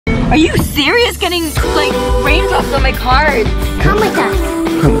Are you serious? Getting like raindrops on my cards. Come with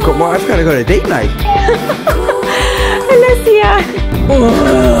us. Come on, I've got to go to date night. Alessia.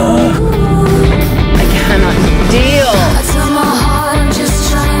 I cannot deal. I tell my heart I'm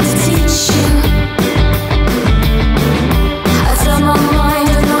just trying to teach you. I tell my mind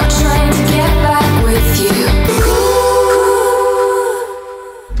I'm not trying to get back with you.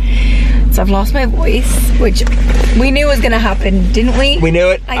 So I've lost my voice, which we knew was gonna happen, didn't we? We knew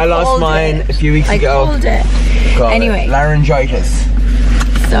it. I lost mine a few weeks ago. I called it. Anyway. Laryngitis.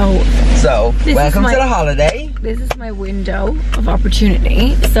 So welcome to the holiday. This is my window of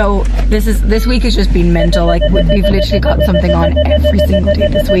opportunity. So this week has just been mental. Like we've literally got something on every single day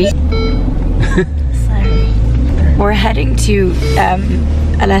this week. Sorry. We're heading to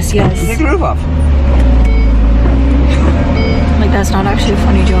Alessia's. Take the roof off. Like that's not actually a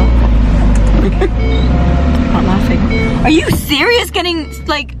funny joke. I'm not laughing. Are you serious? Getting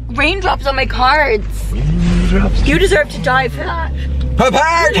like raindrops on my cards. Raindrops. You deserve to die for that.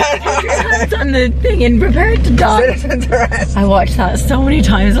 Prepared! It's on the thing and prepared to die. Citizens arrest. I watched that so many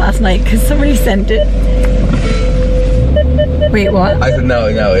times last night because somebody sent it. Wait, what? I said no,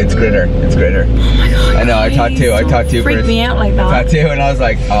 it's Gritter. It's Gritter. Oh my god. I know, I thought too. I thought too. Freaked me out like that. I thought too, and I was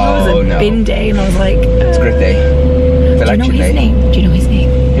like, oh It was a no. bin day, and I was like, It's Grit Day. It's election day. Do you know his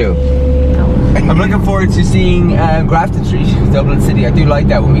name? Who? No. I'm looking forward to seeing Grafton Street, Dublin City. I do like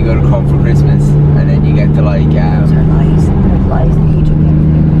that when we go to Crum for Christmas, and then you get to like. Those are lies. They're lies that you took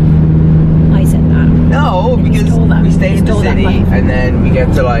everything. I said that. No, because we stay in the city, and then we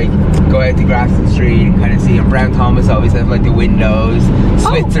get to like go out to Grafton Street and kind of see. And Brown Thomas always have like the windows,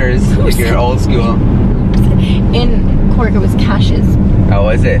 Switzers, if you're old school. In Cork, it was Cash's. Oh,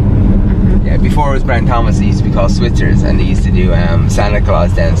 was it? Yeah, before it was Brown Thomas, it used to be called Switzers, and they used to do Santa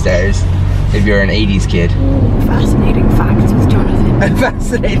Claus downstairs. If you're an 80s kid. Fascinating facts with Jonathan.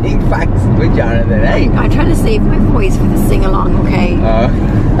 Fascinating facts with Jonathan, eh? I'm trying to save my voice for the sing-along, okay?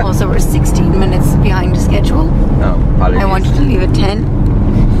 Also, we're 16 minutes behind schedule. No, apologies. I wanted to leave at 10.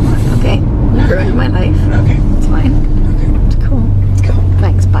 Okay, you ruined my life. Okay. It's fine. Okay. It's cool. Let's go.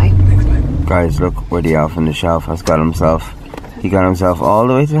 Thanks, bye. Thanks, bye. Guys, look where the elf on the shelf has got himself. He got himself all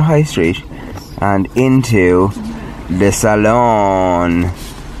the way to the high street and into the salon.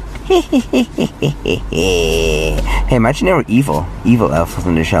 Hey, imagine they were evil elf was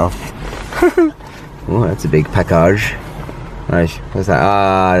on the shelf. Oh, that's a big package. Right, what's that?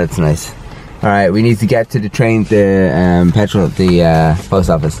 Ah, that's nice. Alright, we need to get to the train, the petrol at the post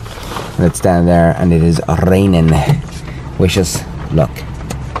office. It's down there and it is raining. Wish us luck.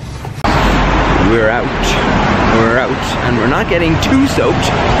 We're out and we're not getting too soaked,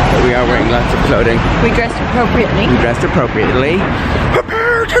 but we are wearing lots of clothing. We dressed appropriately.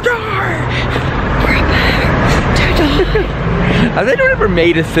 Prepare to die! Prepare to die. Have they ever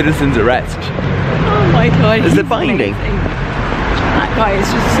made a citizen's arrest? Oh my god. Is it binding? That guy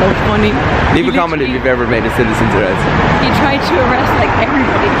is just so funny. Leave a comment if you've ever made a citizen's arrest. He tried to arrest like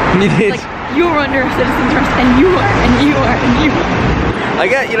everybody. He did. Like, you're under citizen's arrest and you are and you are and you are. I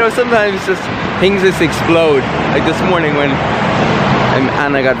get, you know, sometimes just things just explode. Like this morning when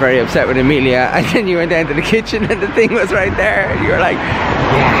Anna got very upset with Emilia, and then you went down to the kitchen and the thing was right there, and you were like,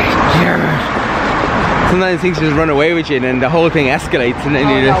 yeah. Sometimes things just run away with you, and then the whole thing escalates, and then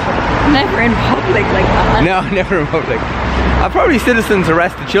you just... Never in public like that. No, never in public. I've probably citizens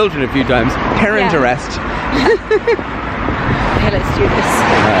arrested children a few times. Parent arrest. Okay, let's do this.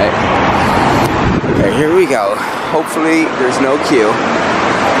 Alright. Okay, here we go. Hopefully there's no queue.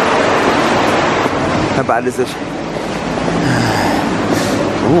 How bad is it?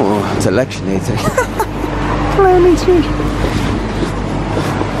 Oh, it's election day. Climbing Street.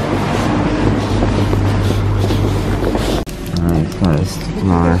 Alright, got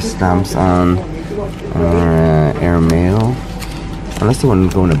more stamps on our airmail. Unless they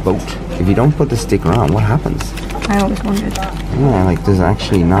want to go in a boat. If you don't put the sticker on, what happens? I always wondered. Yeah, like, does it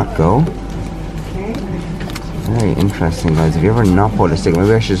actually not go? Very interesting, guys. If you ever not put a sticker,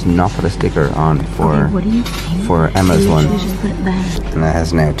 maybe I should just not put a sticker on for Emma's one. Just put it there. Anna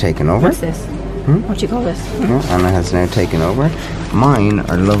has now taken over. What's this? What do you call this? Yeah, Anna has now taken over. Mine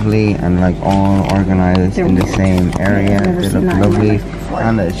are lovely and like all organised in the same area. They look lovely.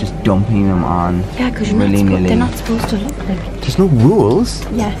 Anna is just dumping them on. Yeah, because they're not supposed to look like. There's no rules.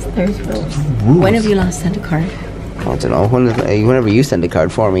 Yes, there's rules. Rules. When have you last sent a card? I don't know. Whenever you send a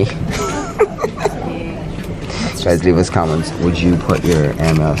card for me. Guys, leave us comments. Would you put your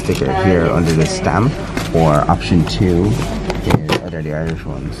airmail sticker here under the stamp, or option 2 is other the Irish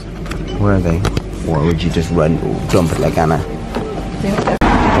ones? Where are they? Or would you just dump it like Anna?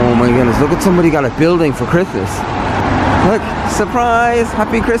 Oh my goodness! Look at somebody got a building for Christmas. Look, surprise!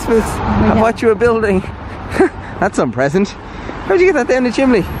 Happy Christmas! I bought you a building. That's some present. How'd you get that down the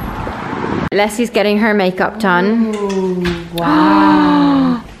chimney? Alessia's getting her makeup done. Ooh,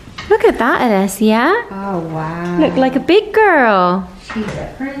 wow. Look at that, Alessia. Oh, wow. Look like a big girl. She's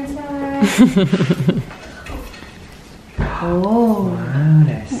a princess. Oh.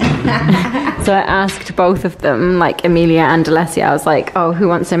 So I asked both of them, like Emilia and Alessia, I was like, oh, who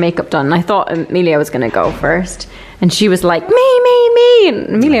wants their makeup done? And I thought Emilia was going to go first. And she was like, me. And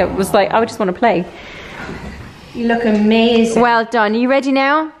Emilia was like, I just want to play. You look amazing. Well done. Are you ready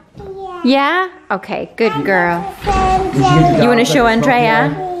now? Yeah? Okay, good girl. You want to show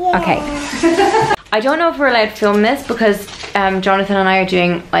Andrea? Okay. I don't know if we're allowed to film this because Jonathan and I are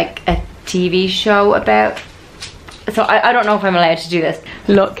doing like a TV show about... So I don't know if I'm allowed to do this.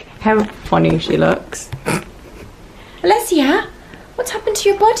 Look how funny she looks. Alessia, what's happened to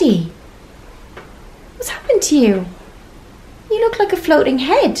your body? What's happened to you? You look like a floating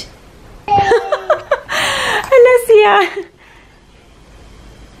head. Alessia.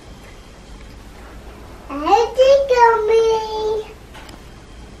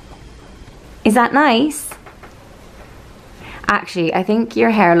 Is that nice? Actually, I think your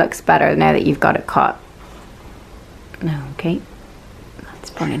hair looks better now that you've got it cut. No, okay. That's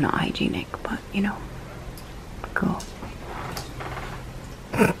probably not hygienic, but you know. Cool.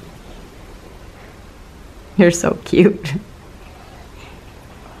 You're so cute.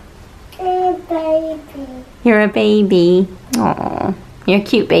 You're a baby. Aww. You're a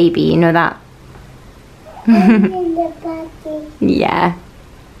cute baby, you know that? Yeah.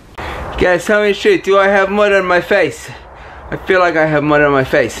 Guys, tell me the truth. Do I have mud on my face? I feel like I have mud on my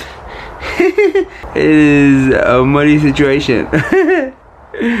face. It is a muddy situation.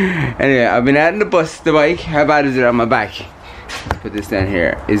 Anyway, I've been out on the bike. How bad is it on my back? Let's put this down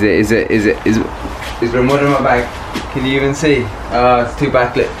here. Is there mud on my back? Can you even see? Oh, it's too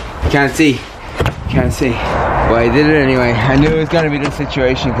backlit. Can't see. Well, I did it anyway. I knew it was gonna be this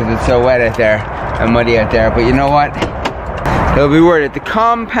situation because it's so wet out there and muddy out there. But you know what? It'll be worth it. The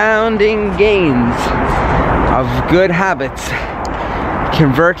compounding gains of good habits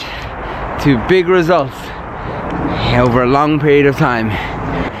convert to big results over a long period of time.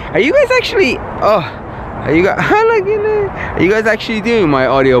 Are you guys actually? Are you guys actually doing my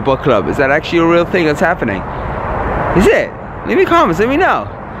audio book club? Is that actually a real thing that's happening? Is it? Leave me comments. Let me know.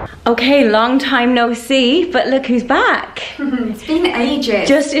 Okay, long time no see, but look who's back. It's been ages.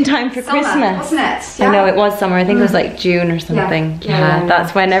 Just in time for Summer, Christmas. wasn't it? Yeah. I know it was summer. I think it was like June or something. Yeah,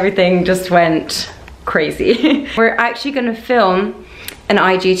 that's when everything just went crazy. We're actually going to film an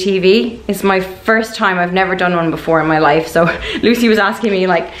IGTV. It's my first time. I've never done one before in my life. So Lucy was asking me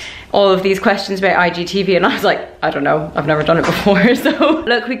like all of these questions about IGTV and I was like, I don't know. I've never done it before. So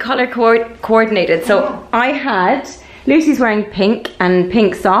look, we color coordinated. So I had... Lucy's wearing pink and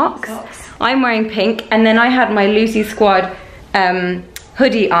pink socks. I'm wearing pink, and then I had my Lucy Squad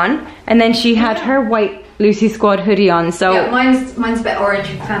hoodie on, and then she had her white Lucy Squad hoodie on. So yeah, mine's a bit orange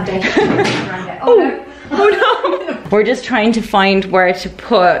with foundation. Oh no! We're just trying to find where to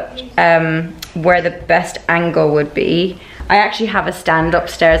put where the best angle would be. I actually have a stand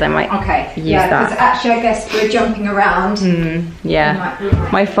upstairs. I might use that. Because actually I guess we're jumping around. Yeah,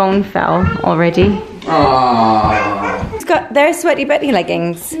 my phone fell already. Aww. It's got their sweaty Betty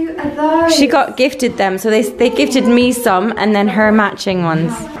leggings. Who are those? She got gifted them, so they gifted me some and then her matching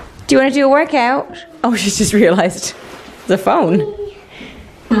ones. Do you want to do a workout? Oh, she just realised the phone.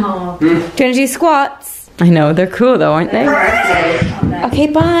 Oh. Do you want to do squats? I know, they're cool though, aren't they? Okay,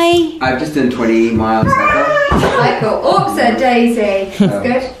 bye. I've just done 20 miles. Cycle. Oops, a daisy. That's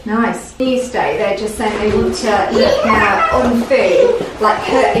good. Nice. Tuesday, they're just saying they want to look out on food, like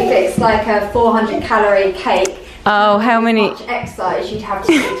if it's like a 400 calorie cake. Oh, how many? Much exercise you'd have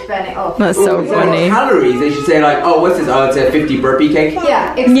to do to burn it off. That's so funny. Calories, they should say like, oh, what's this? Oh, it's a 50 burpee cake.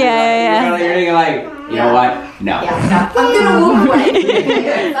 Yeah, exactly. Yeah. You're thinking like, you know what? No. Yeah, I'm gonna walk away.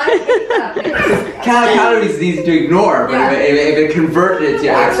 Calories is easy to ignore, but if it converted to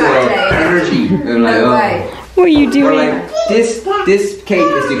actual energy, then like, No way. What are you doing? Or like this cake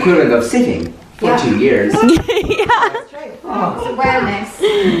is the equivalent of sitting for 2 years. Yeah. That's true. Oh, it's awareness.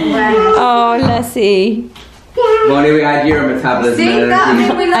 Oh, Leslie. Well, anyway, we had your metabolism See and that? I energy.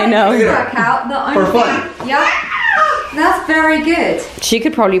 mean, we like I know. this workout, not For only. fun. Yeah. That's very good. She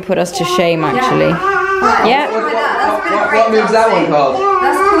could probably put us to shame, actually. Right, Yeah. What move's that one called?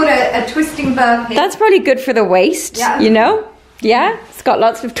 That's called a twisting burpee. That's probably good for the waist, you know? Yeah, it's got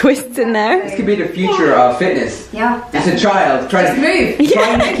lots of twists in there. This could be the future of fitness. Yeah. It's a child trying to move.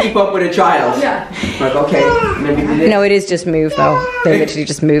 Trying to keep up with a child. Yeah. Like, okay, maybe do this. No, it is just move though. They literally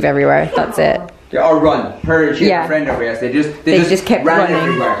just move everywhere. That's it. Or run. She had a friend over here. So they just kept running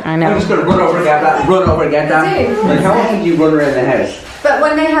everywhere. I know. I'm just gonna run over and get that. Run over and get that. Like how often do you run around the house? But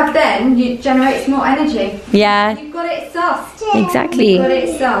when they have then, it generates more energy. Yeah. You've got it soft. Exactly. You've got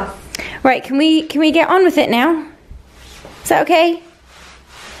it soft. Right, can we get on with it now? Is that okay?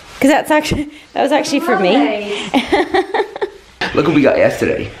 Because that was actually for me. Look what we got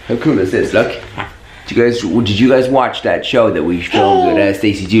yesterday. How cool is this? Look. Did you guys watch that show that we filmed with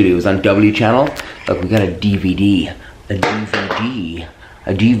Stacey Julie? It was on W Channel. Look, we got a DVD. A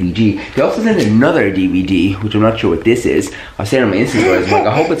DVD. They also sent another DVD, which I'm not sure what this is. I was saying on my Instagram stories, I'm like,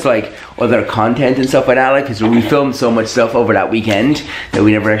 I hope it's like other content and stuff like that, like, because we filmed so much stuff over that weekend that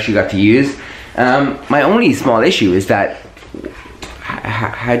we never actually got to use. My only small issue is that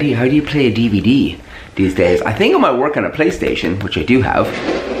how do you play a DVD these days? I think I might work on a PlayStation, which I do have,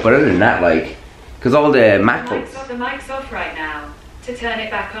 but other than that, like, because all the MacBooks. The mic's off right now. To turn it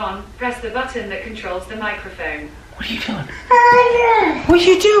back on, press the button that controls the microphone. What are you doing? What did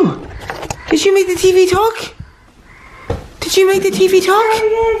you do? Did you make the TV talk? Did you make the TV talk?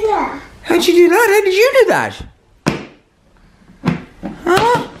 How'd you do that? How did you do that?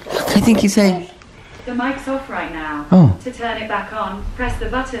 Huh? I think you say. The mic's off right now. Oh. To turn it back on, press the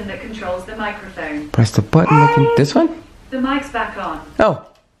button that controls the microphone. Press the button that can. This one? The mic's back on. Oh,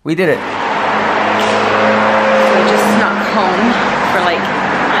 we did it. So I just snuck home for like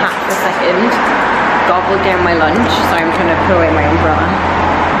half a second, gobbled down my lunch, so I'm trying to put away my umbrella.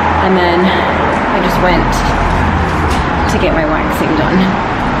 And then I just went to get my waxing done.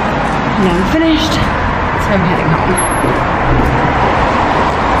 And now I'm finished, so I'm heading home.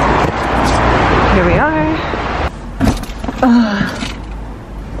 Here we are.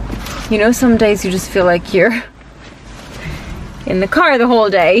 You know, some days you just feel like you're in the car the whole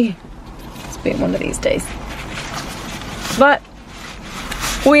day. It's been one of these days. But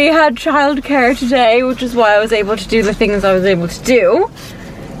we had childcare today, which is why I was able to do the things I was able to do.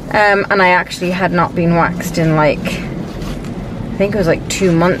 And I actually had not been waxed in like, I think it was like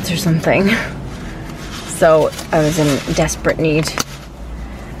 2 months or something. So I was in desperate need.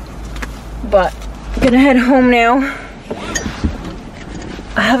 But I'm gonna head home now.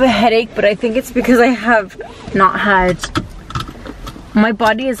 I have a headache, but I think it's because I have not had, my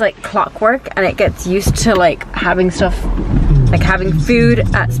body is like clockwork and it gets used to like having stuff, like having food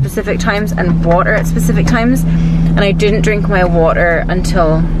at specific times and water at specific times. And I didn't drink my water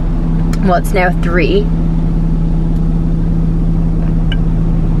until, well, it's now 3.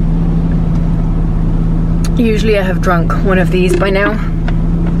 Usually I have drunk one of these by now.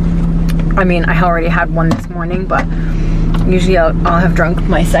 I mean, I already had one this morning, but usually I'll have drunk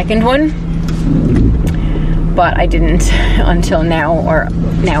my second one. But I didn't until now, or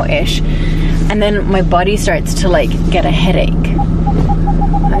now-ish. And then my body starts to like get a headache.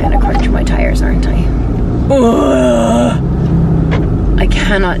 I'm gonna crunch my tires, aren't I? Ugh. I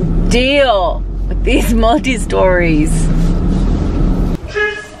cannot deal with these multi-stories.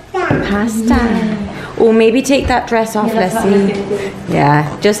 Pasta. Oh, maybe take that dress off, Leslie.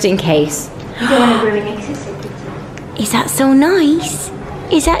 Yeah, just in case. Is that so nice?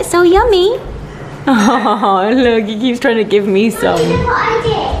 Is that so yummy? Oh, look, he keeps trying to give me some.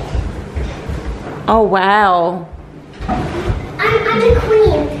 Oh, wow. I'm the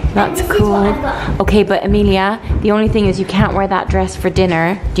queen. That's cool. Okay, but Emilia, the only thing is you can't wear that dress for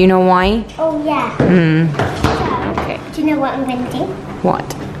dinner. Do you know why? Oh, yeah. Okay. Do you know what I'm going to do? What?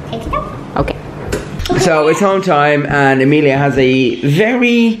 Take it off. Okay. So it's home time and Emilia has a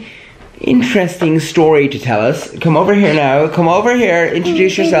very interesting story to tell us. Come over here now. Come over here.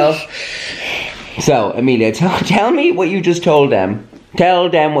 Introduce yourself. So, Emilia, tell me what you just told them. Tell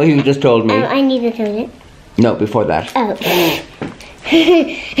them what you just told me. I need a toilet. No, before that. Oh.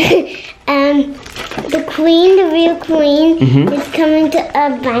 The queen, the real queen, is coming to a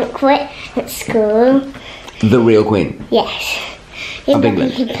banquet at school. The real queen? Yes. In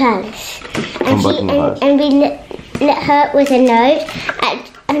Buckingham Palace. And we let her with a note,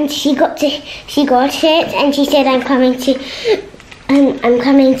 and she got it, and she said, I'm coming to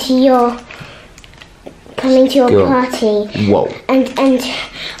your party. Whoa. And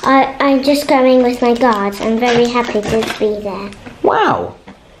I'm just going with my guards. I'm very happy to be there. Wow.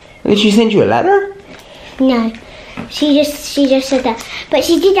 Did she send you a letter? No. She just said that. But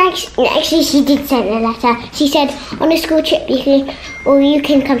she did actually she did send a letter. She said, on a school trip you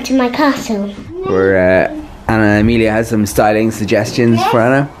can come to my castle. Anna and Emilia has some styling suggestions for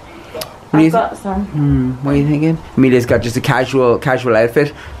Anna. I've got some. What are you thinking? Emilia's got just a casual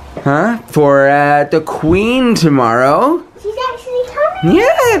outfit. Huh? For the Queen tomorrow. She's actually coming.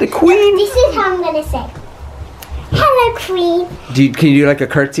 Yeah, the Queen. This is how I'm gonna say. Hello, Queen. Can you do like a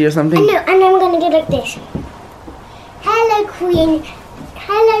curtsy or something? No, and I'm gonna do like this. Hello, Queen.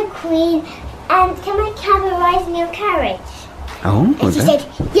 Hello, Queen. And can I have a rise in your carriage? Oh, And she said,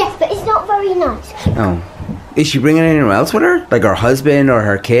 yes, but it's not very nice. Oh. Is she bringing anyone else with her? Like her husband or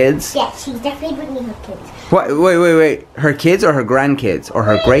her kids? Yes, she's definitely bringing her kids. What? Wait. Her kids or her grandkids or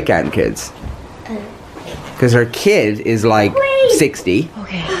her great grandkids? Because her kid is like 60.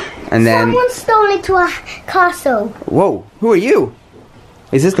 Okay. And then. Someone stole it to our castle. Whoa, who are you?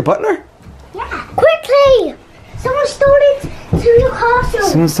 Is this the butler? Yeah. Quickly! Someone stole it to your castle.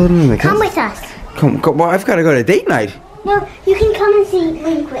 Someone stole it in the castle? Come with us. Come, well, I've got to go to date night. No, you can come and see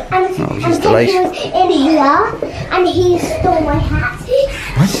really quick. And she's Teddy was in here, and he stole my hat.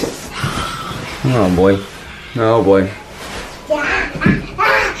 What? Oh boy. Oh boy. Yeah.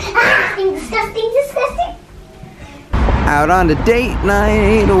 Disgusting. Out on a date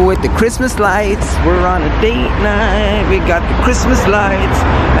night with the Christmas lights. We're on a date night. We got the Christmas lights.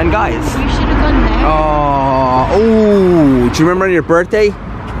 And guys. You should have gone there. Oh, do you remember on your birthday?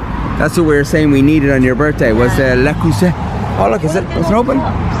 That's what we were saying we needed on your birthday. Was the Le Creuset. Oh look, is it open?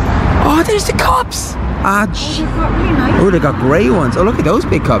 Oh, there's the cups. Ah, oh, they got grey ones. Oh, look at those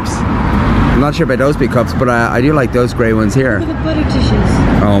big cups. I'm not sure about those big cups, but I do like those grey ones here. Look at the butter dishes.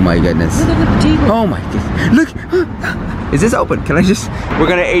 Oh my goodness. Look at the table. Oh my goodness. Look. Is this open? Can I just... We're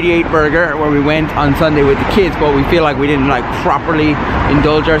going to 88 Burger where we went on Sunday with the kids, but we feel like we didn't like properly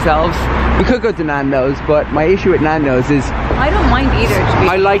indulge ourselves. We could go to Nando's, but my issue with Nando's is... I don't mind either.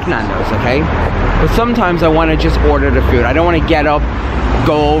 I like Nando's, okay? But sometimes I want to just order the food. I don't want to get up,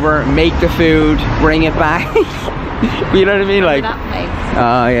 go over, make the food, bring it back. You know what I mean? Like...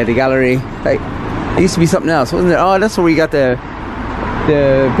 Oh yeah, the gallery. Like, it used to be something else, wasn't it? Oh, that's where we got the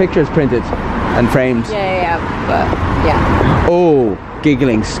pictures printed and framed. Yeah, but yeah. Oh,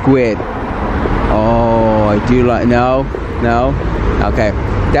 giggling squid. Oh, I do like. No. Okay,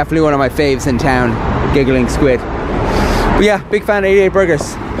 definitely one of my faves in town. Giggling squid. But yeah, big fan of 88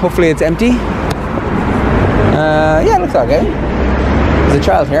 Burgers. Hopefully it's empty. Yeah, it looks okay. There's a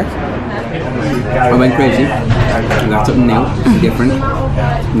child here. I went crazy. I got something new, different.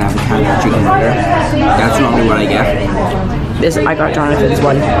 Now the can chicken burger. That's normally what I get. I got Jonathan's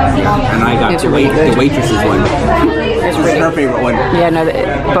one. And I got the waitress's one. This is her favorite one. Yeah, no,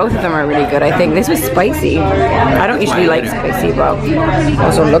 both of them are really good. I think this was spicy. I don't usually like spicy, but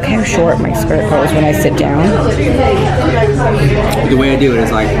also look how short my skirt goes when I sit down. The way I do it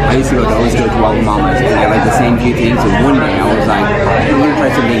is like, I used to always go to Wild Mama's and I like the same few things. So one day I was like, I'm going to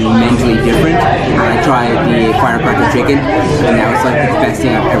try something mentally different. And I tried the firecracker chicken, and that was like the best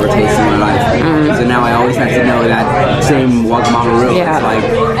thing I've ever tasted in my life. So now I always have to know that same Mama rule. Yeah. It's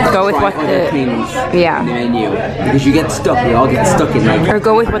like go with what the things yeah in the menu, because you get stuck. We all get stuck in like. Or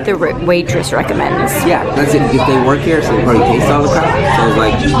go with what the waitress recommends. Yeah, that's it. If they work here, so they probably taste all the crap. So it's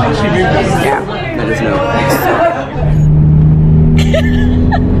like, yeah. Let us know.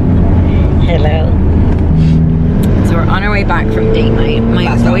 Hello. So we're on our way back from date night.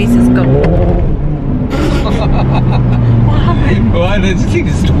 My voice is gone. What happened? Well, I just think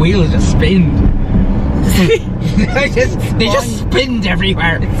this wheel just spin. they just spinned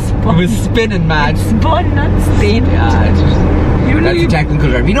everywhere. It was spinning mad. Spun, not spin. Yeah, that's the technical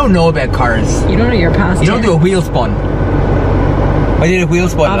term. You don't know about cars. You don't know your past. You don't do a wheel spun. I did a wheel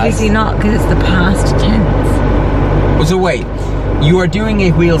spun. Obviously not, because it's the past tense. So wait, you are doing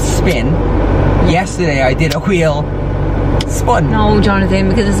a wheel spin. Yesterday I did a wheel spun. No, Jonathan,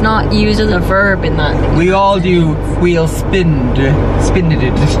 because it's not used as a verb in that. We all do wheel spinned.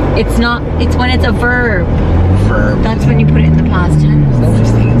 It's not. It's when it's a verb. Verb. That's when you put it in the past tense.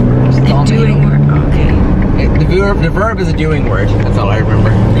 A doing word. Okay. The verb is a doing word. That's all I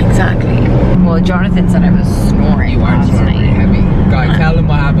remember. Exactly. Well, Jonathan said I was snoring last night. Heavy. God, tell him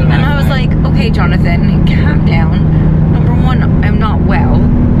what happened. And I was like, okay, Jonathan, calm down. Number one, I'm not well.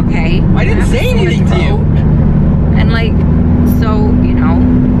 Okay. I didn't say anything to you. And like, so you know,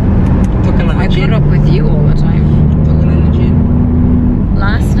 I put up with you all the time.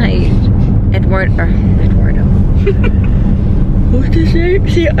 Last night, Eduardo. What did you say?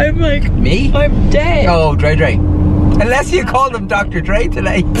 See, I'm like, me? I'm dead. Oh, Dre. Alessia called him Dr. Dre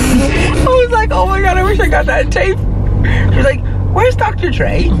today. I was like, oh my god, I wish I got that tape. She was like, where's Dr.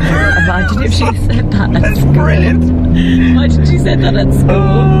 Dre? Imagine if she said that. That's brilliant. Imagine she said that at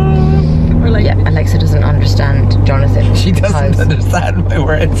school. Or like, yeah, Alessia doesn't understand Jonathan. She doesn't understand my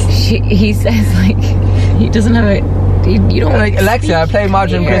words. He says like, he doesn't have a. You don't like Alessia. I play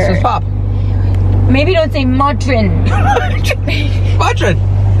modern Christmas pop. Maybe don't say modern.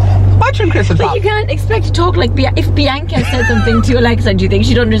 Modern Christmas pop. But you can't expect to talk like if Bianca said something to Alessia. Do you think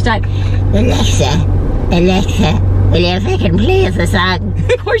she'd understand? Alessia, Alessia, will you fucking play us a song?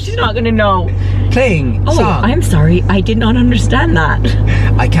 Of course she's not gonna know. Playing Oh, song. I'm sorry. I did not understand that.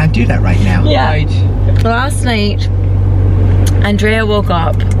 I can't do that right now. Yeah. Right. Last night, Andrea woke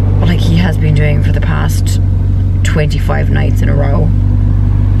up like he has been doing for the past 25 nights in a row.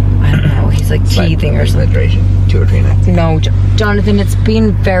 I don't know. He's like teething or something. Hydration. 2 or 3 nights. No, Jonathan, it's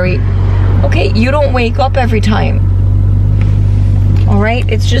been very... Okay, you don't wake up every time. Alright?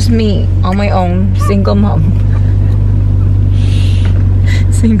 It's just me on my own. Single mom.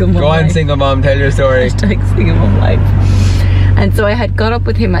 Single mom Go on, life. single mom, tell your story. Hashtag single mom life. And so I had got up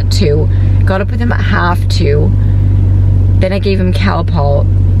with him at 2. Got up with him at 1:30. Then I gave him Calpol.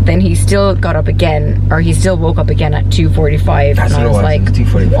 Then he still got up again, or he still woke up again at 2:45. That's and I what was it was,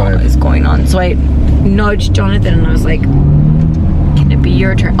 like, 2:45. what is going on? So I nudged Jonathan and I was like, can it be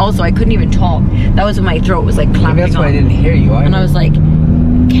your turn? Also, I couldn't even talk. That was when my throat was like clamping That's why I on. didn't hear you either. And I was like,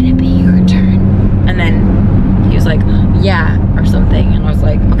 can it be your turn? And then he was like, yeah, or something. And I was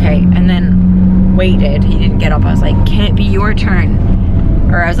like, okay. And then waited. He didn't get up. I was like, can it be your turn?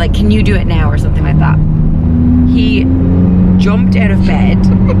 Or I was like, can you do it now? Or something like that. He jumped out of bed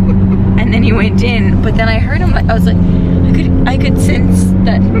and then he went in, but then I heard him, like, I was like, I could sense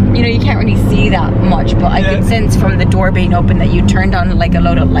that, you know, you can't really see that much, but I could sense from the door being open that you turned on like a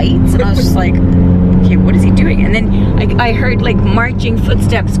load of lights, and I was just like, okay, what is he doing? And then I heard like marching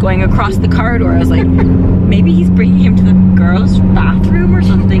footsteps going across the corridor. I was like, maybe he's bringing him to the girls' bathroom or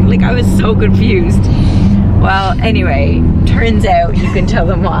something. Like, I was so confused. Well, anyway, turns out you can tell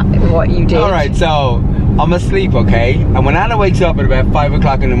them what you did. Alright, so I'm asleep, okay? And when Anna wakes up at about 5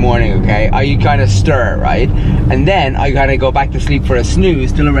 o'clock in the morning, okay, I kind of stir, right? And then I kind of go back to sleep for a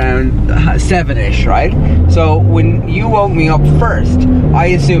snooze till around 7ish, right? So when you woke me up first, I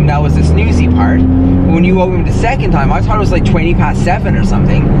assumed that was the snoozy part. But when you woke me the second time, I thought it was like 7:20 or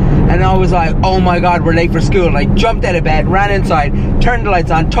something. And I was like, oh my God, we're late for school. And I jumped out of bed, ran inside, turned the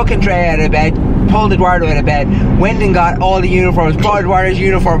lights on, took Andrea out of bed, pulled Eduardo out of bed, went and got all the uniforms, brought Eduardo's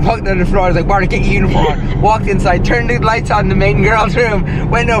uniform, put it on the floor. I was like, Eduardo, get your uniform on. Walked inside, turned the lights on in the main girl's room,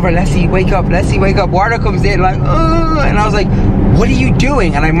 went over, Leslie, wake up, Leslie, wake up. Eduardo comes in like, and I was like, what are you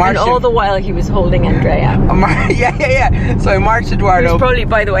doing? And I marched And all the while he was holding Andrea. yeah. So I marched Eduardo. He was probably,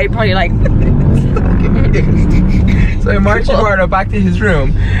 by the way, like... So I marched Eduardo back to his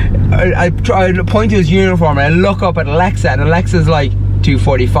room. I tried to point to his uniform and I look up at Alexa, and Alexa's like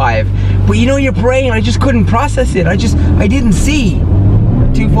 2:45. But you know, your brain, I just couldn't process it. I didn't see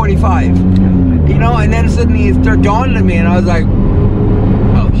 2:45. You know, and then suddenly it started dawning on me, and I was like,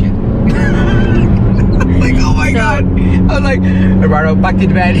 oh shit. Like, oh my God. I was like, Eduardo, back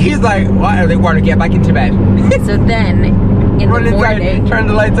into bed. He's like, what? I was like, Eduardo, get back into bed. So then, in Run the inside, morning... turn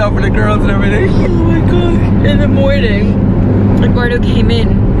the lights off for the girls and everything. Oh my God. In the morning, Eduardo came in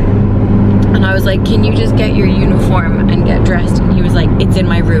and I was like, can you just get your uniform and get dressed? And he was like, it's in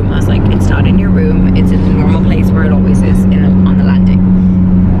my room. I was like, it's not in your room. It's in the normal place where it always is, on the landing.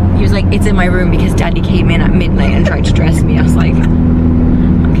 He was like, it's in my room because Daddy came in at midnight and tried to dress me. I was like,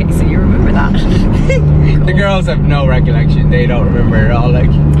 okay, so you remember that. Cool. The girls have no recollection. They don't remember at all. Like,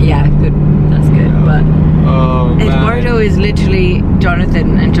 yeah, good. That's good. But oh, Eduardo is literally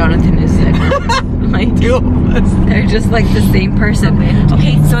Jonathan, and Jonathan is like they're just like the same person.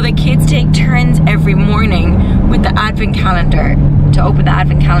 Okay, so the kids take turns every morning with the advent calendar to open the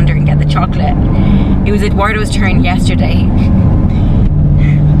advent calendar and get the chocolate. It was Eduardo's turn yesterday.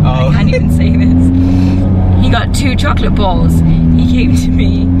 Oh. I can't even say this. He got 2 chocolate balls. He came to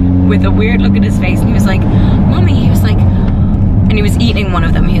me with a weird look at his face and he was like, Mommy, he was like, and he was eating one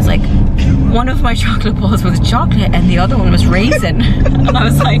of them. He was like, one of my chocolate balls was chocolate and the other one was raisin. And I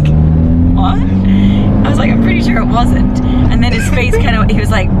was like, what? I was like, I'm pretty sure it wasn't. And then his face kind of, he was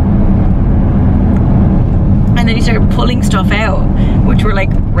like, and then he started pulling stuff out, which were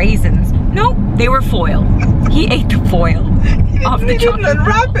like raisins. No, they were foil. He ate the foil off the chocolate. He didn't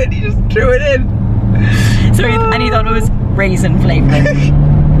unwrap it, he just threw it in. So and he thought it was raisin flavored.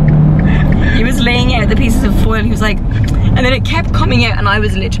 He was laying out the pieces of foil. He was like, and then it kept coming out, and I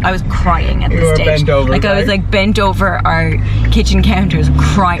was crying at this stage. Bent over, like, I was like bent over our kitchen counters,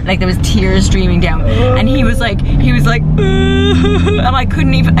 crying. Like there was tears streaming down, and he was like, and I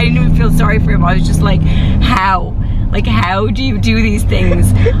didn't even feel sorry for him. I was just like, how? Like, how do you do these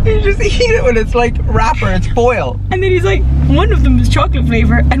things? You just eat it when it's like wrapper, it's foil. And then he's like, one of them was chocolate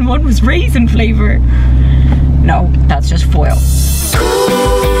flavor and one was raisin flavor. No, that's just foil.